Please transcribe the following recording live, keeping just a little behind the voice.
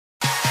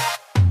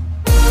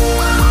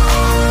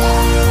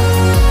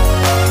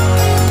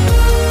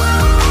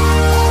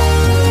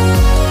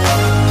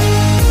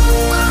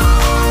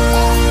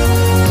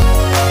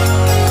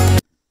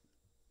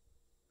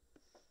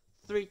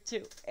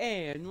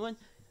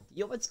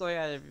Yo, what's going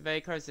on,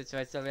 everybody? Carson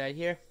right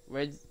here.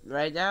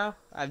 Right now,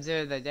 I'm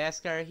doing the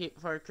NASCAR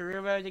for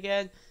career mode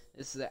again.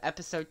 This is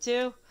episode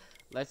 2.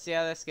 Let's see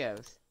how this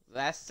goes.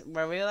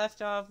 Where we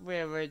left off,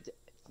 we were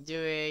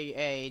doing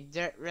a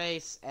dirt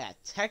race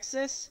at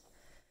Texas,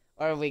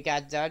 or we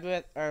got done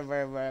with, or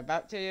we're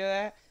about to do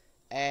that,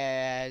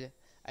 and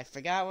I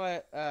forgot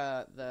what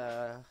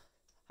the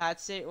hot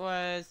seat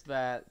was,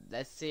 but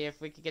let's see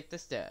if we can get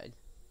this done.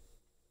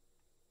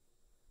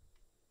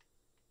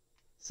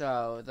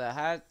 So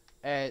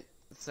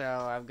so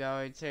I'm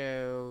going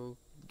to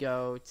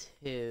go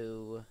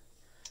to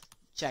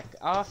check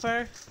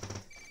offer.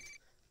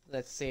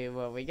 Let's see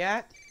what we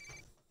got.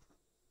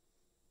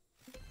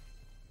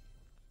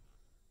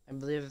 I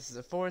believe this is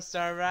a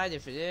 4-star ride.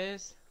 If it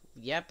is,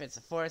 yep, it's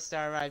a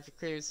 4-star ride for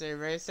Cruiser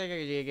Racing. You're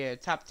gonna get a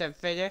top 10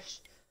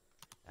 finish.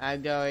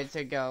 I'm going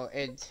to go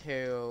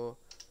into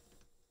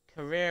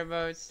career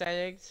mode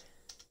settings.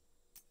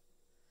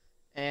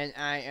 And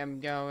I am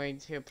going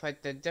to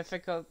put the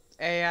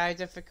AI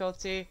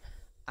difficulty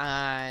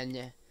on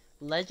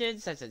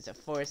Legend, since it's a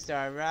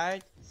 4-star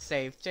ride.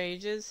 Save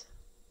changes.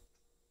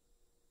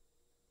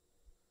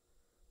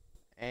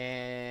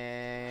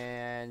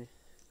 And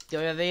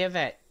go to the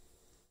event.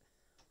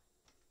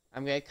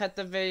 I'm going to cut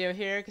the video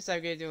here because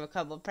I'm going to do a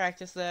couple of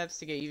practice laps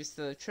to get used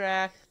to the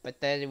track.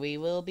 But then we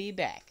will be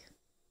back.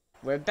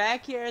 We're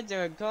back here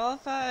doing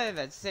qualify.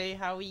 Let's see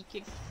how we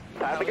can.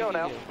 Time to go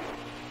now.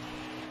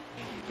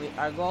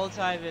 Our goal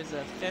time is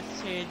a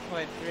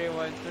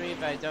 15.313,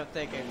 but I don't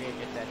think I'm gonna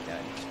get that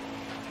done.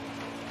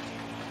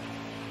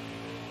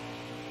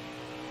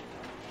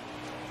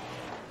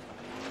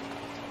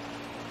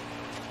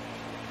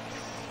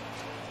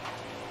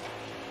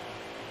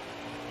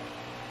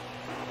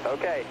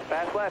 Okay,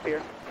 fast lap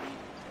here.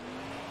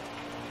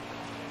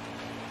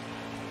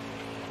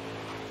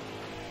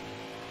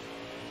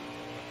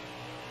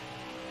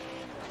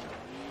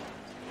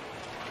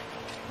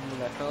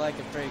 I feel like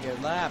a pretty good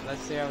lap.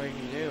 Let's see how we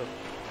can do.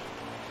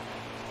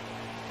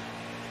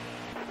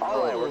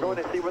 Alright, we're going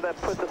to see where that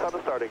puts us on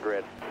the starting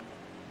grid.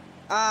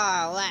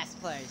 Ah, last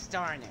place,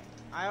 darn it.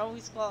 I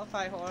always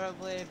qualify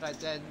horribly, but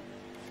then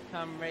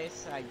come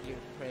race, I do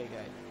pretty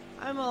good.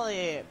 I'm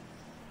only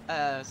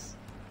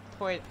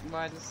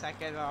 0.1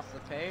 second off the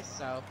pace,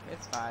 so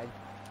it's fine.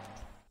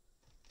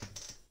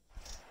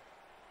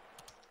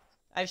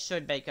 I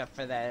should make up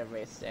for that at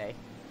race day.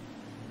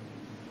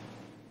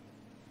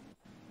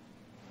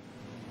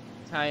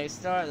 Tiny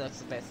Star looks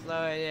a bit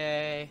slow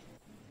today.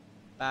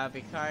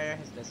 Bobby Carter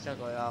has been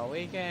struggling all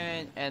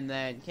weekend. And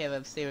then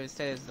Caleb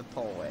Stevenson is the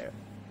pole winner.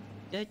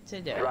 Good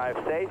to know. Drive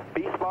safe,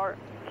 be smart,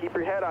 keep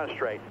your head on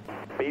straight.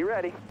 Be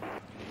ready.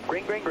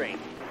 Green, green, green.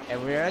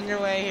 And we're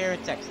underway here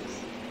in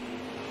Texas.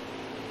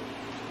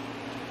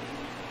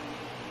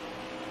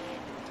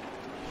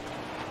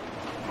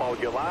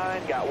 Hold your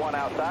line, got one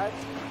outside.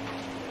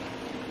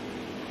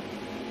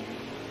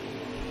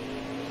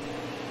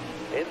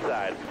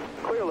 Inside.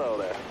 Clear low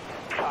there.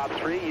 Top's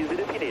free, use it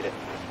if you need it.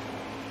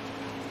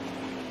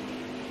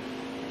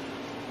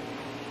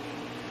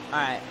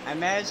 Alright, I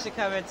managed to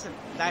come into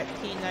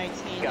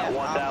 1919 Got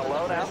one down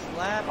low now. First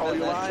lap, Hold but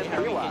your let's line, see how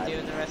we can wide. do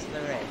in the rest of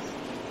the race.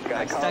 Got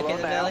I'm a car stuck in low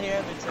the now. middle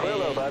here Clear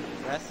low, bud.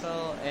 between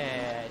Russell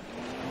and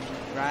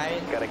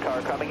Ryan. Got a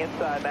car coming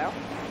inside now.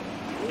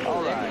 Ooh,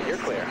 Alright, you're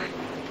clear.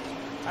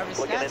 I was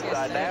Looking Wisconsin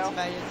inside now. to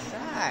my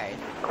inside.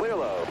 Clear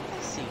low.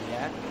 I see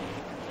that.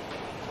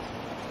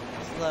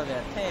 Just a little bit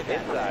of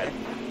payback Inside. there.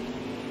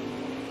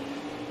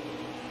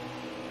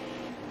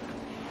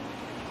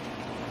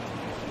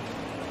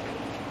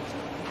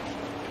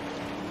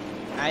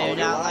 I do Hold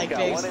your not line, like got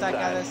being one stuck on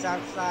inside. this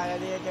outside. I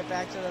need to get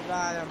back to the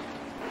bottom.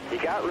 You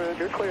got room,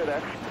 you're clear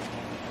there.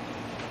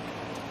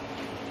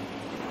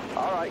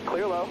 Alright,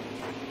 clear low.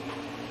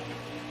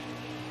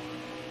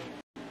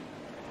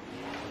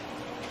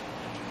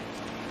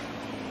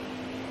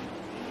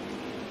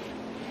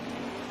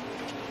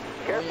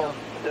 Careful,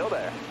 still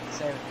there.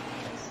 Save it.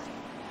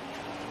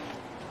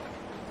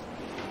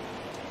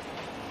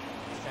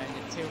 Trying to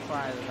get too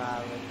far to the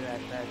bottom at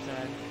that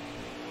time. Right.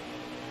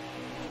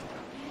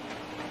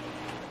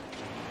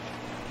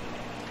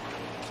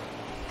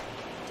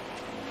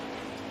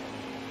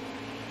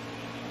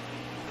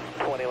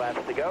 20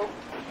 laps to go.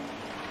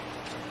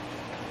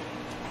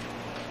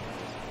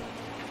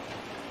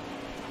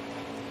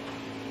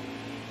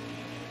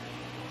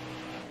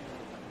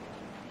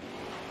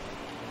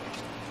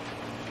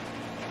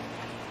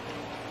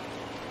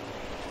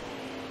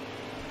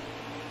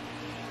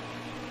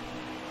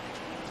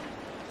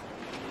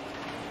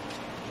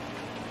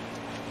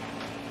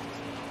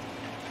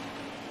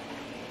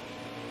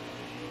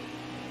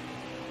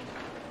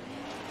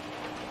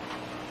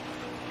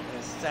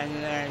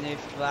 Standing there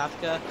underneath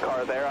Blavka.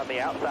 Car there on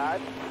the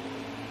outside.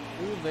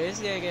 Ooh, but he's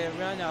gonna get a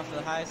run off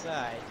the high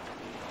side.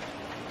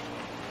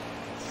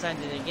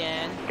 Send it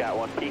again. Got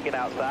one peeking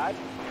outside.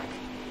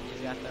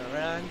 He's got the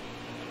run.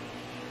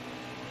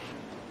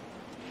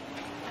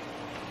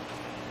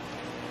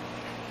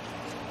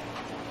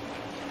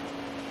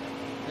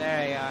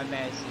 There we go, I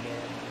managed to get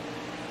it.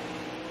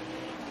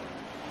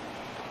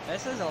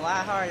 This is a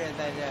lot harder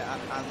than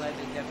on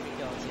Legend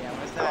difficulty. I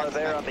was not Car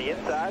there on the expecting this.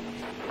 inside.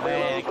 Oh, Clear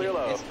yeah, low, clear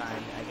low. it's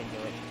fine. I can do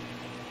it.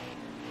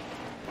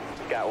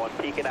 Got one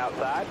peeking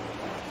outside.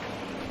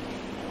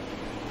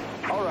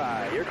 All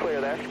right, you're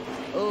clear there.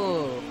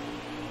 Ooh.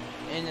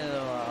 Into the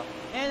wall.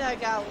 And I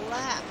got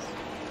lapped.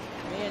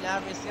 Me and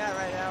Avi Scott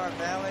right now are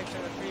battling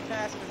for the free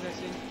pass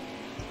position.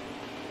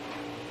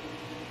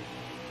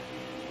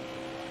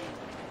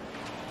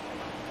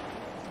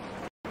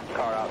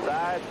 Car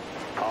outside.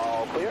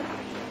 All clear.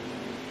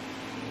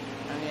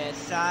 I'm gonna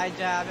side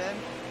job him.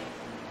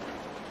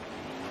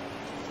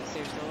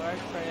 Seems to work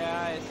for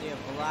now. I see a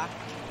block.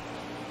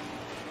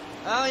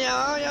 Oh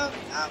no, oh no,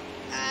 oh,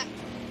 ah.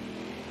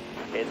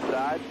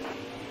 Inside.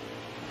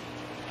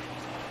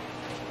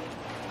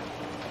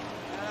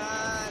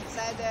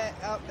 Send it.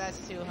 Oh, that's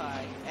too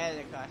high. And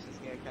the caution's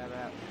gonna come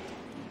out.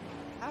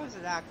 How is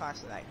it not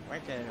caution? Like, where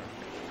did it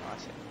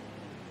caution?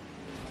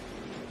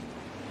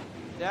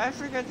 Did I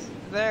forget?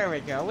 There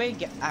we go. We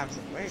get.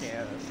 Where the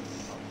other?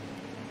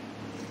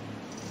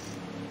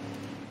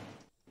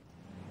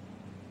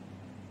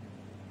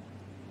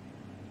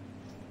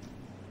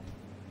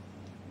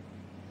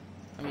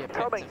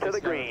 Coming to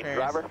the green,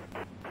 driver.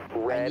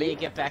 Ready. I need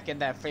to get back in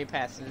that free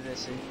pass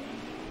position.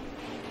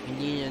 We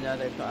need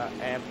another car,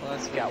 and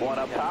plus we got one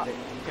up top.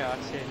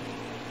 Caution.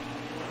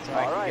 So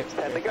All right,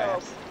 10 to go.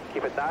 Pass.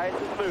 Keep it nice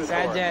and smooth.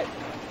 Send it.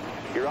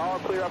 You're all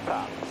clear up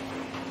top.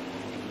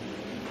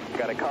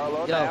 Got a car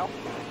low Go. now.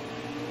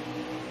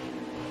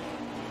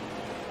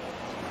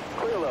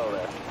 Clear low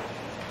there.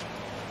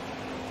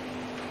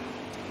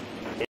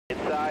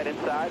 Inside,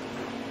 inside.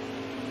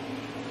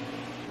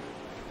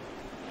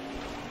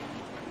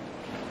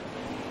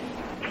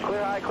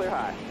 Clear high, clear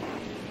high.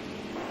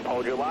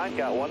 Hold your line,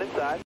 got one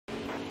inside.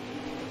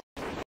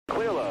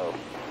 Clear low.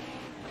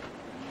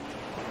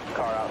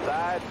 Car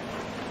outside.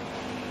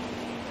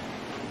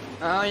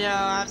 Oh no,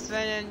 I'm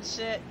spinning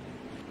shit.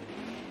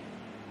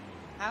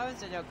 How is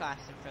there no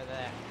caution for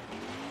that?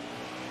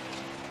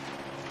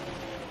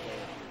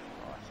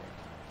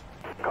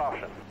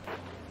 Caution.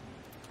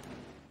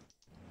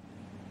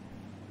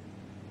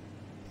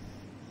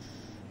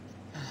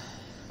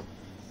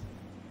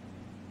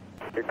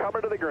 You're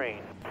coming to the green.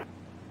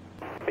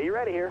 Be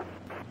ready here.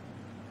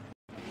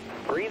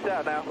 Green's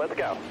out now. Let's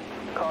go.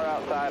 Car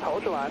outside.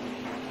 Hold your line.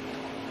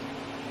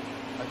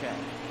 Okay.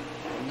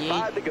 Need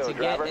 5 to go,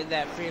 driver. get in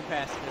that free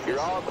pass position. You're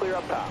all clear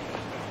up top.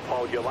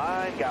 Hold your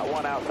line. Got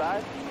one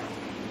outside.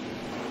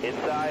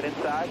 Inside,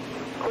 inside.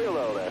 Clear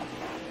low there.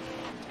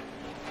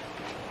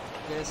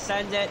 Gonna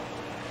send it.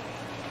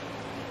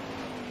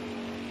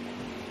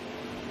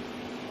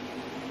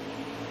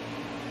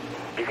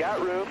 You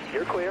got room.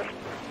 You're clear.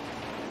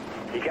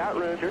 You got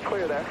room. You're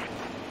clear there.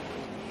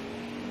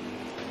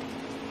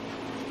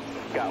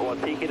 Got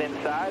one peeking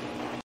inside.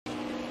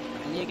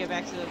 I need to get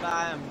back to the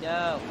bottom.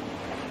 No.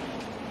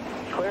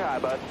 Clear high,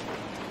 bud.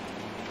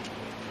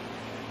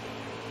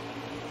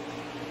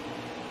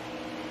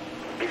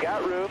 You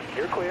got room.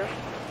 You're clear.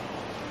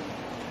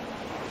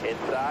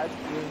 Inside.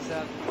 Moves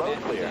up.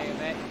 Road clear.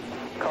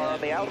 Car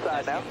on the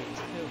outside now.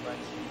 Too much.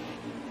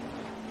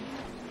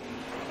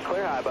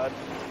 Clear high, bud.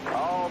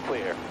 All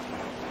clear.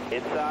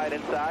 Inside,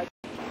 inside.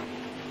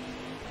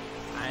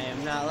 I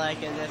am not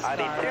liking this I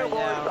car need 2 right more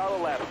now.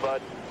 solid left,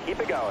 bud. Keep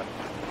it going.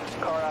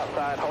 Car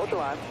outside. Hold your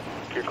line.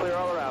 You're clear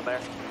all around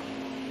there.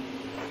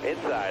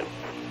 Inside.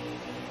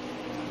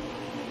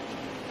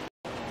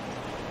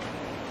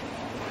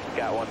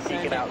 Got one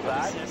peeking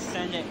outside. Just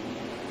send it.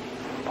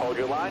 Hold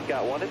your line.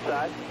 Got one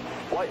inside.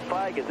 White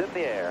flag is in the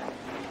air.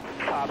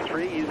 Top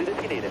 3. Use it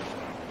if you need it.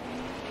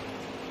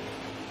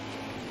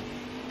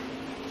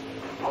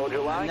 Hold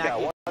your line.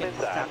 Got one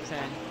inside. Top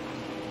 10.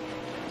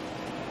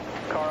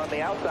 Car on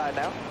the outside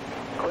now.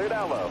 Clear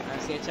down low. I'm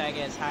just gonna try to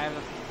get as high of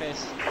a fish.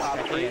 Top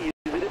 3. Use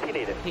it if you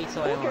need it.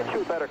 Pizza We'll oil. get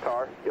you a better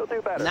car. You'll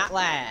do better. Not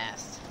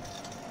last.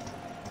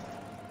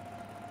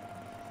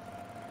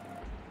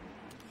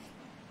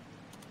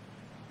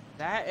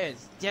 That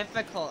is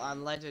difficult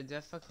on Legend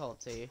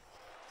difficulty.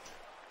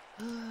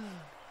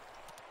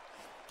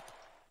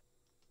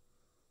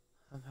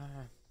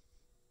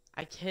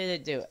 I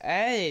couldn't do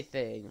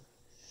anything.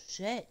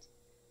 Shit.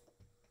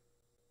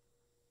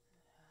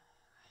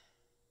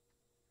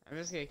 I'm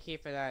just gonna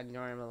keep it on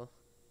normal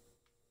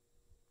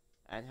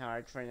and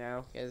hard for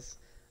now, because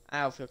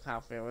I don't feel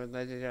confident with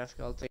Legend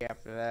difficulty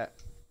after that.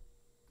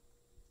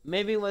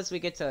 Maybe once we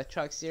get to the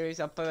truck series,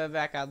 I'll put it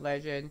back on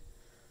Legend,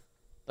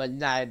 but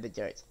not in the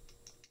dirt.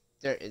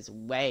 Dirt is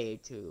way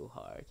too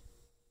hard.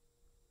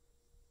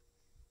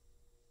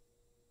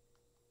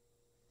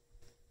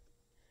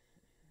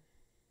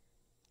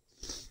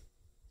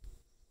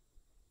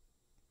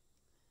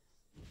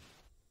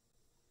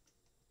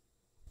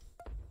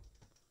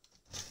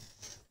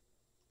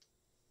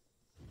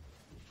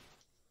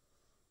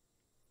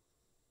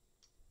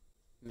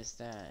 Missed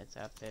that, it's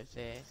up there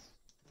fast.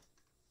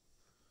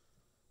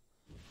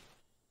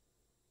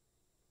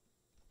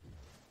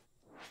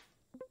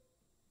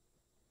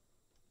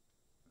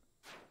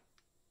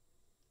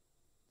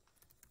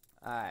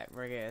 Alright,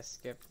 we're gonna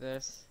skip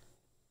this.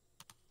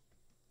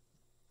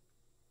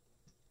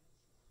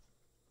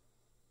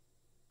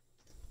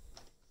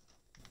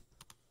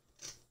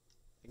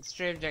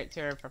 extreme dirt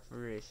tour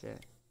preparation.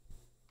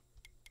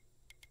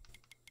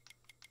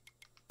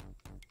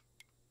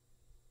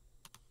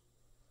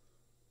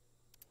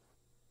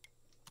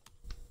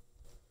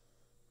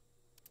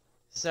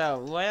 So,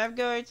 what I'm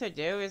going to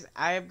do is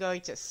I am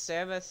going to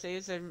sim a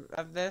season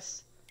of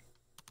this,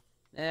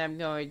 and I'm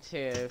going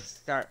to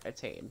start a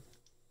team.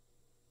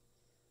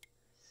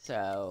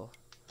 So,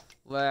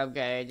 what I'm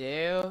going to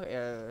do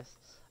is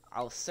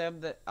I'll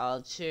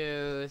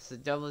choose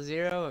the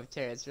 00 of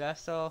Terrence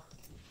Russell.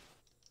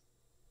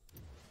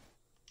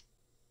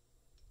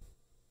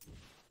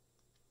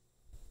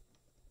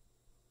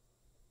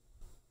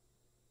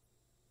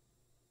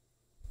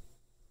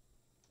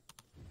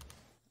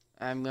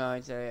 I'm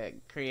going to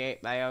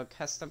create my own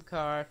custom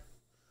car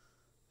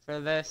for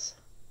this.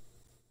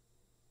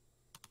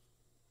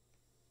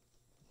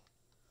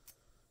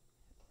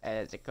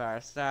 Edit the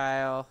car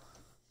style.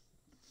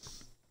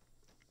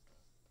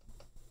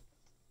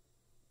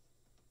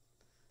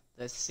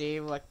 Let's see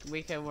what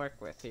we can work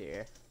with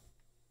here.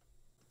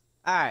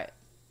 Alright,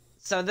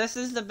 so this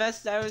is the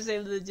best I was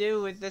able to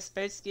do with this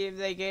paint scheme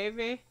they gave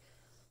me.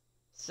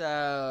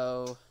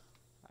 So,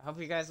 I hope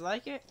you guys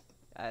like it,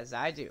 as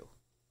I do.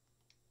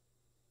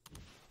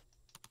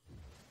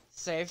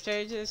 Save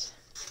changes.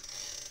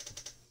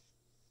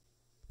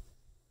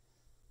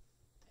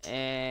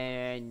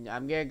 And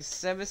I'm getting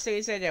 7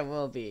 season and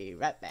we'll be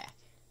right back.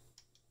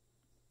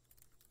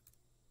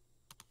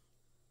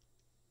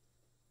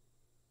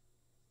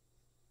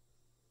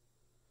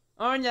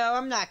 Oh no,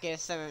 I'm not getting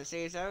 7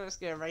 season. I'm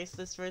just gonna race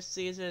this first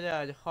season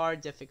on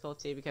hard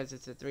difficulty because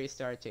it's a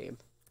 3-star team.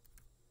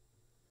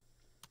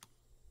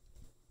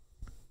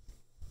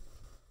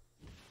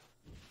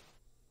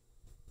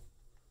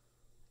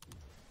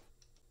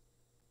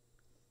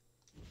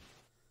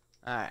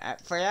 Alright,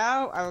 for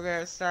now, I'm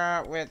gonna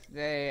start with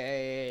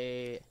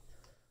the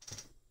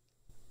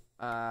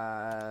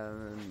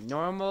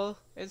normal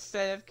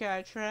instead of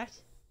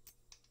contract.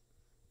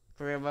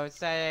 Career mode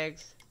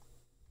settings,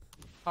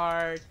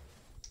 hard,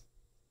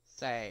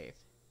 save.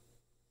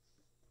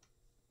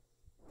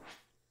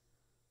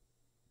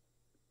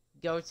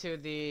 Go to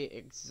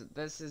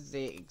this is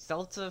the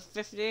Exalta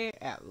 50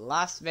 at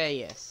Las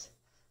Vegas.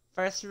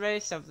 First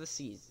race of the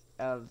season,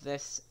 of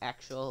this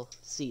actual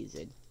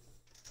season.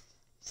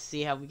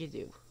 See how we can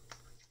do.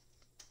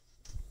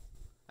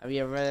 I'm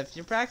gonna run a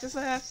few practice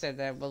laps and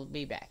then we'll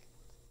be back.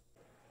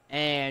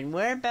 And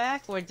we're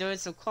back. We're doing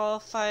some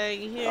qualifying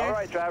here.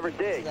 Alright, driver,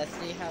 dig. So let's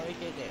see how we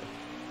can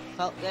do.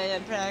 Felt good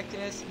in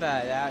practice,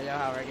 but I don't know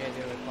how we're gonna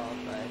do with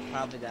qualifying.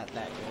 Probably not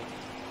that good.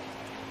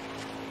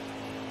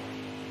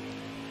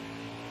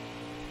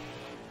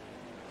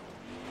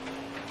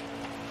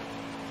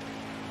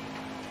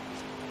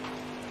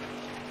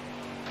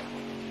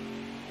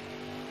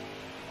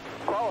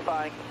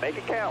 Qualifying, make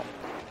it count.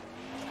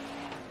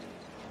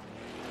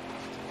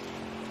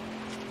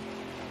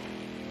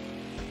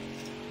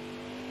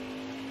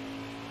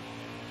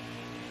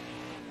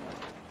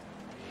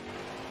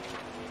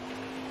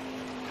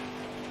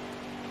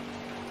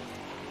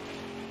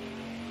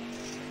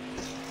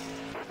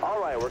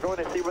 Alright, we're going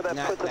to see where that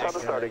Not puts us on the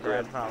starting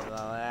grid. Probably the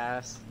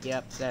last.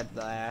 Yep, dead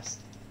last.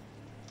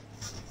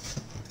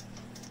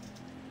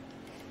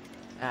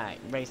 Alright,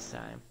 race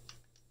time.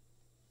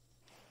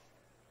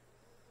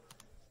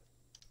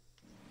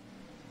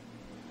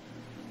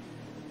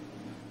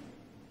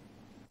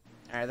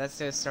 Alright, let's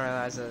do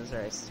storylines of this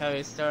race.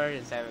 Tony Stewart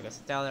is having a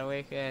stellar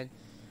weekend.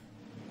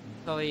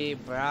 Cody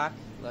Brock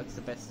looks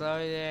a bit slow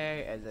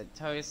there, and then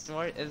Tony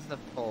Stewart is the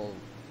pole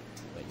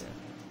winner.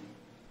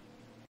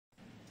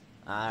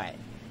 Alright.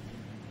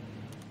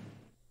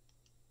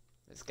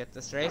 Let's get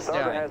this race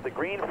Sauber done. has the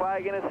green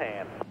flag in his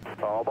hand.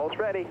 Almost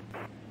ready.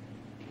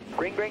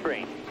 Green, green,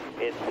 green.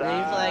 Inside.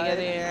 Green flag in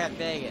the air at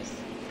Vegas.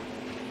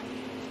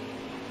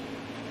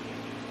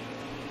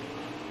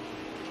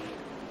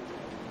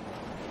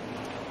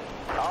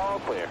 All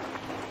clear.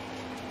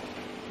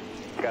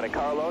 Got a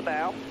car low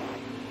now.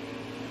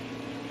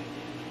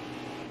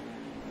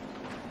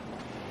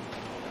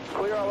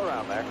 Clear all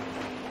around there.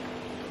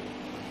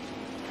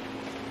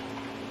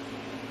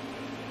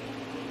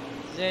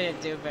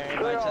 Didn't do very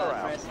Clear much all on the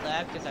around. first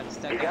lap because I'm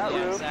stuck You on got the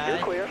room. outside.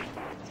 You're clear.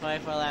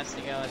 24 laps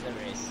to go in the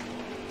race.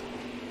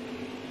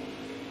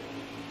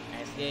 I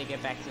just need to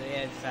get back to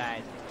the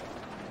inside.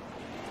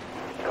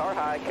 Car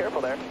high.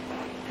 Careful there.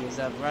 Use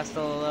up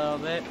Russell a little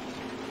bit.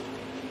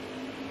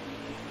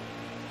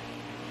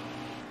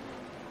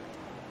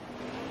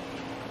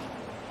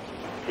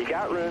 You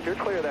got room. You're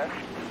clear there.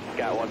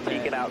 Got one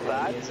peeking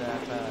outside. Use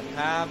up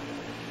Cobb.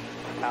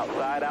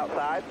 Outside,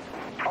 outside.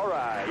 All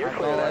right, you're Our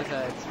clear goal there. is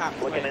a top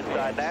Looking 20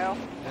 inside finish. now.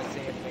 Let's see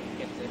if we can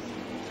get this.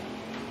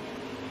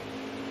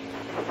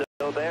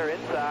 Still there,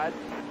 inside.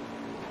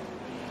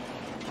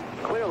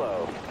 Clear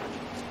low.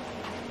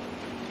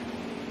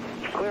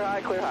 Clear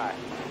high, clear high.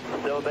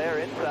 Still there,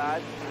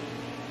 inside.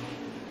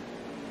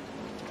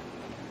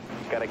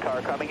 Got a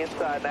car coming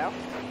inside now.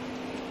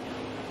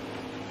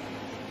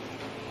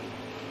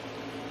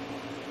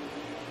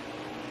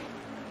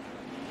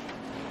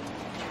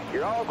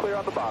 You're all clear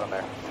on the bottom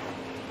there.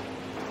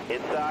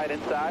 Inside,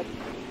 inside.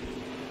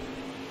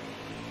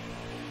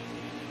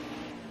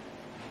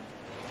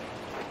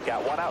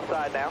 Got one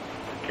outside now.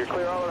 You're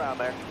clear all around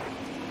there.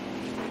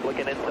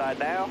 Looking inside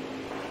now.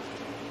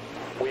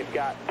 We've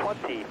got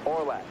 20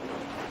 more laps.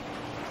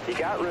 You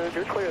got room,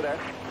 you're clear there.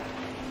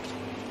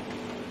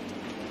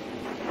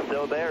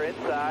 Still there,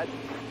 inside.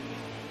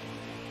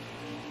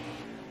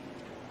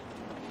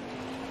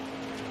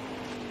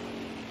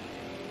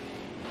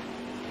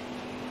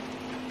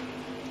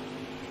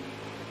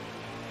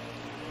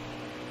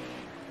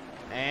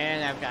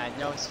 And I've got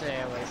no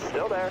stairways.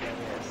 Still there.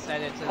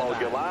 Set it to the Hold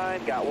your bottom.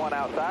 line, got one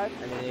outside.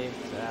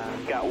 Underneath,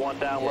 Got one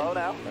down low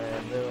now.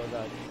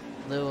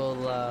 Little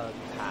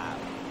top.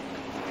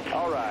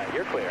 All right,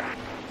 you're clear.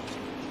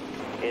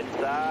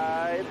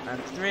 Inside. I'm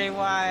 3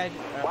 wide.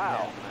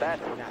 Wow,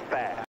 that's not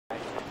fast.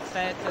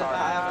 Set it to the Car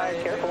high,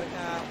 bottom. careful.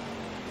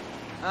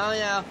 Oh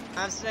no,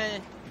 I'm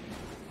spinning.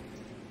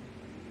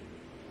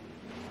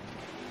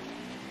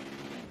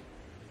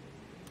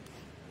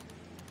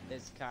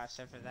 This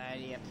caution for the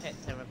idea pit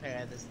to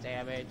repair this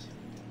damage.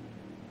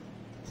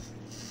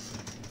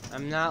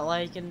 I'm not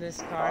liking this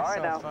car All right,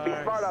 so now, far. be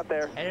smart out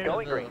there.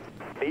 Going green.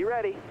 Be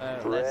ready.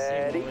 Let's see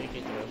Ready. what we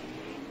can do.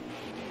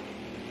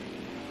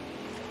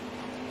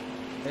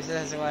 This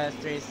is what a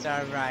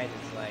 3-star ride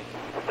is like.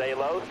 Stay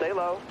low, stay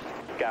low.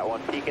 Got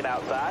one peeking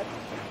outside.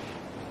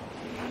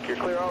 You're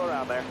clear all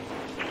around there.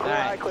 Clear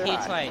high, Alright, clear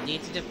high. P20,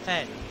 need to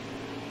defend.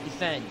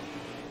 Defend.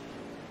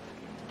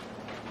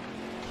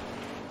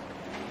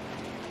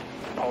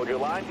 Hold your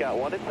line, got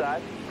one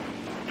inside.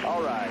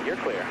 All right, you're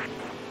clear.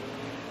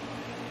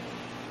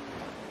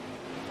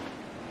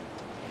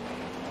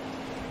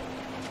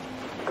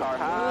 Car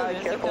high, Ooh,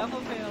 there's careful. a double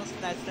wheel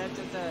that starts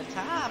at the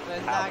top.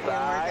 It's not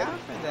gonna work out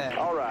for them.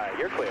 All right,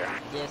 you're clear.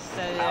 Yes,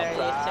 set it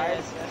there, Outside.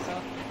 yes,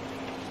 vessel.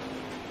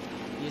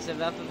 Use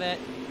it up a bit.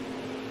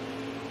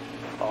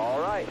 All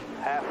right,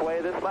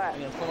 halfway this lap.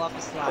 I'm gonna pull off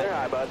a slide. Clear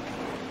high, bud.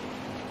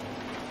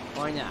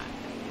 Or not.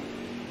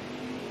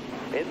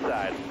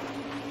 Inside.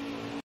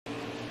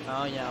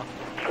 Oh no.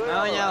 Clear Oh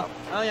all no. around.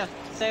 Oh no.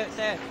 Save it,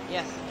 save it.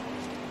 Yes.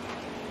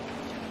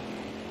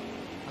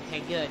 Okay,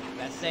 good.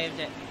 That saved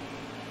it.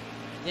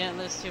 Didn't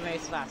lose too many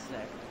spots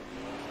there.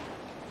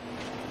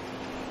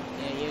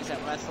 Yeah, use that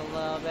wrestle a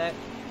little bit.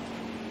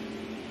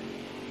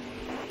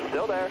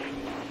 Still there.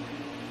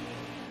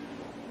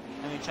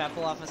 I'm gonna try to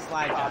pull off a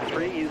slide Top down.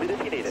 3, use it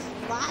if you need it.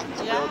 Slide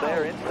Still down.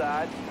 there,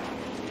 inside.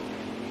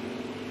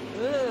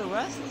 Ooh,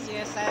 Russell's the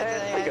other side to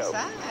And the we other go.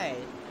 side.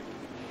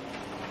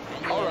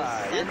 And All you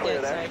right, you're send clear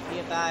it so there. I can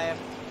get by him.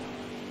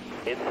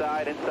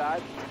 Inside,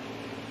 inside.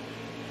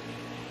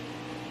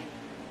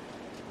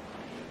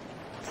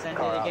 Send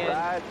Car it again.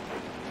 outside.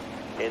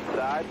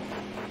 Inside.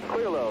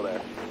 Clear low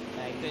there.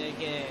 I couldn't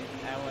get it.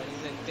 I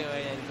wasn't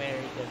doing it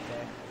very good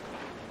there.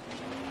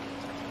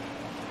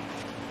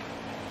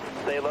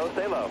 Stay low,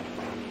 stay low.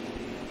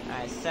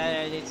 Alright,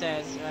 set it. Need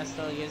to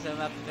Russell, use him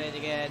up a bit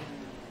again.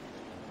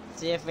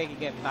 See if we can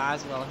get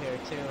Boswell here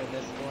too in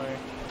this corner,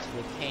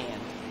 which we can.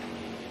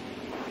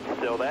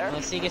 Still there.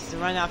 Unless he gets to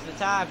run off the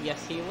top,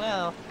 yes he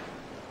will.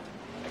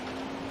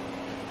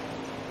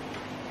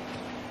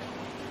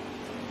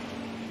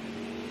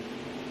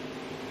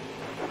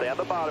 Stay on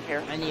the bottom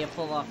here. I need to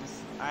pull off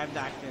I'm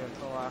not gonna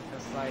pull off a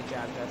slide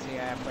job, that's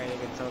the I'm waiting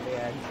until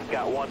the end.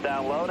 Got one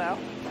down low now.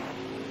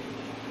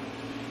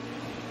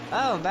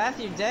 Oh,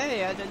 Matthew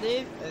Day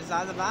underneath is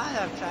on the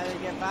bottom trying to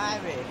get by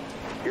me.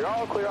 You're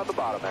all clear on the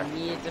bottom there. I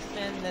need to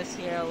defend this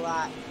here a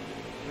lot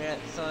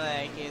so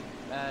that I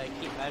can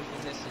keep my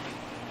position.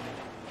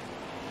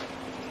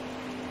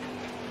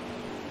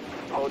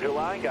 Hold your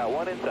line, got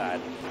one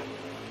inside.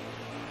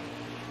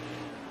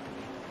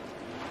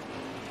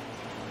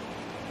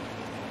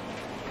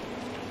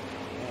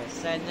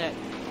 Send it.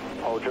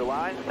 Hold your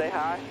line, stay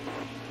high.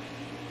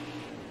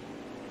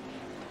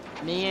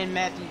 Me and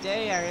Matthew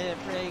Day are in a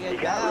pretty good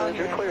You got battle room,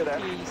 you're here clear for there.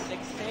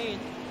 P16.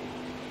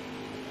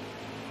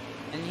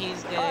 And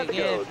he's Time gonna to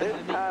get go. it for,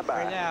 This the, time for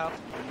by. now.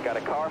 Got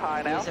a car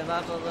high now. Use him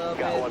up a little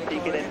Got bit one in the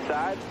peeking corner.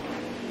 inside.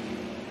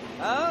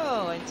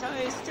 Oh, and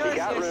Tony Stewart's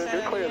got gonna room, stand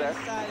you're on clear the there.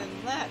 inside and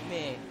let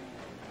me.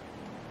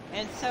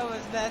 And so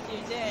is Matthew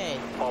Day.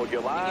 Hold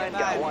your line, by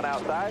got me. one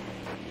outside.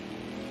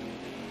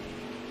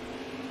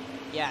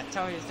 Yeah,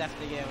 Tony's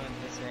definitely gonna win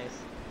this race.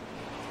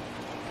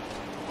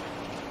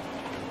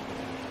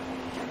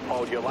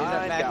 Hold your Use up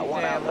line, Matthew got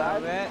one Day a little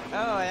outside. bit.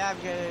 Oh, and I'm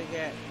gonna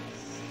get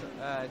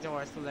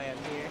door slammed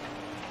here.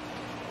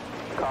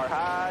 Car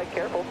high,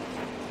 careful.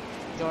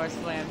 Door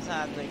slams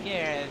on the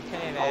gear and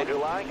payback. Hold your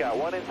line, got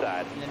one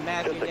inside. And then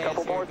Matthew Just a Day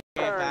couple is more gonna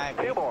get by turns,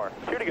 me. 2 more,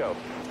 2 to go.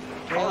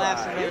 3 All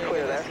laps right, remaining you're in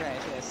clear this there.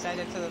 race. We're gonna send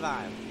it to the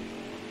bottom.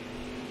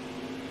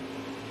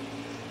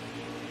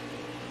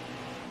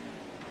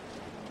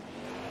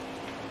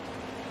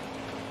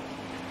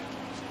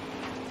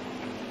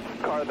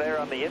 Car there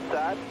on the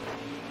inside.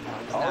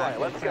 It's All not a right,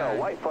 good let's turn.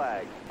 go. White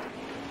flag.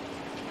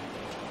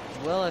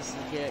 Willis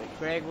is good.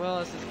 Greg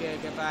Willis is gonna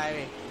get by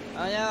me.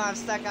 Oh no, I'm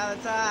stuck on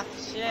the top.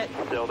 Shit.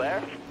 Still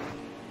there.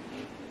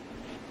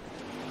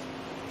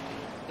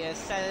 Get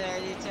set it there,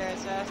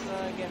 detour,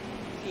 so get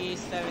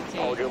P17.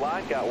 Hold your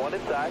line, got one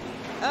inside.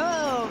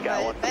 Oh,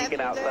 Got my one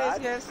peeking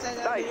outside. Gonna set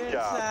up Nice the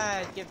job.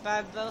 inside. Get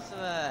by both of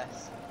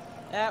us.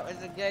 That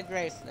was a good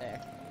race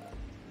there.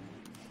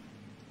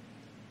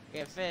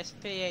 Get finished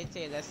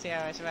P18. Let's see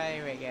how much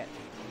money we get.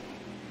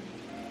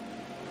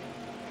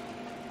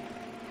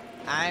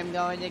 I'm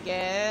going to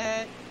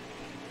get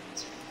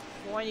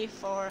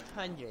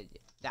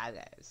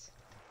 $2,400.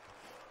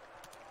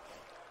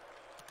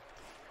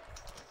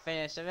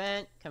 Finish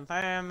event.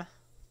 Confirm.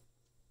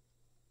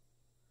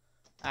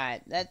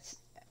 Alright, let's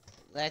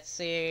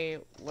see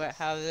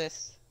how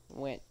this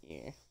went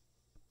here.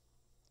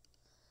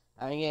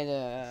 I'm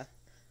gonna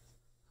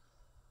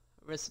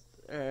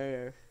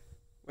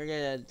we're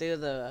gonna do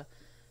the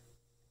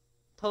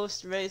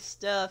post-race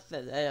stuff,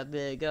 and then I'm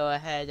gonna go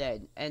ahead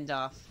and end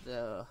off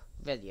the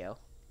video.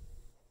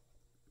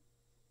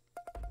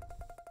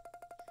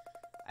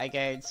 I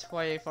gained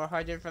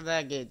 2,400 from that.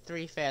 I gained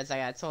 3 fans. I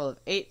got a total of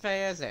 8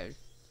 fans and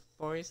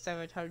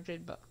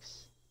 4,700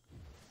 bucks.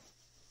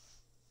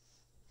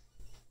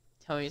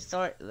 Tony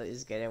Stewart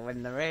is gonna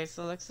win the race,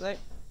 it looks like.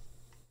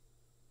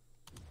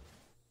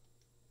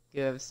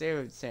 Give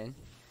Stevenson.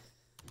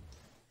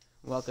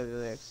 Welcome to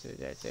the next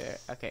there.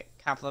 Okay,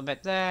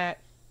 compliment that.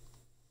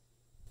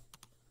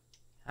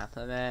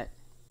 Compliment.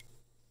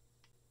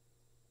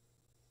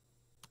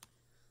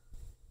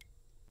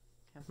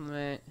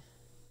 Compliment.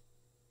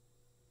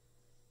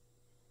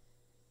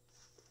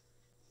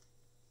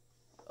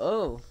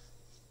 Oh,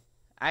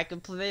 I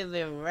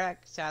completely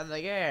wrecked on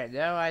the air.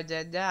 No, I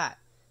did not.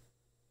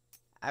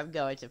 I'm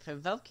going to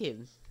provoke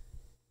him.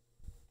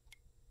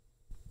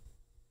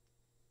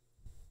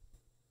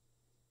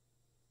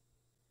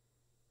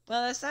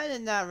 Willis, I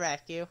did not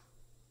wreck you.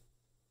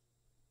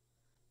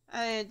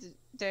 I didn't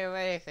do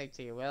anything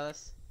to you,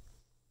 Willis.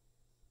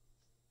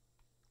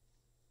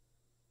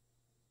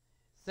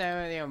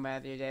 Same with you,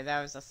 Matthew Day.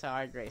 That was just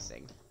hard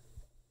racing.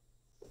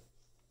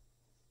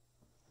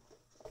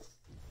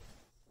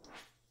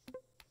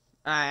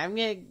 Alright, I'm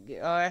gonna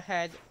go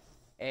ahead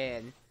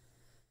and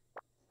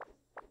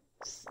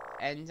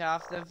end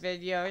off the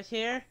video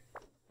here.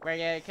 We're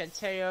gonna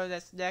continue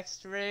this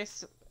next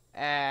race.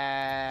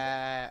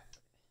 We're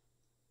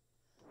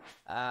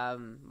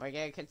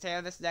gonna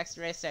continue this next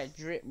race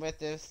with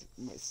this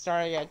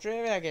starting at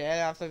Dreaming. I'm gonna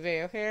end off the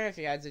video here. If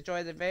you guys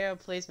enjoyed the video,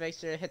 please make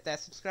sure to hit that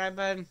subscribe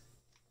button.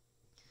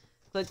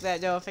 Click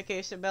that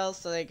notification bell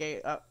so they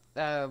get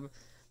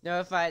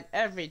notified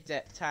every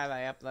time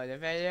I upload a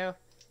video.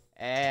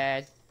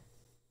 And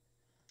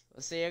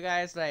we'll see you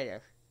guys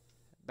later.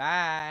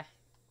 Bye.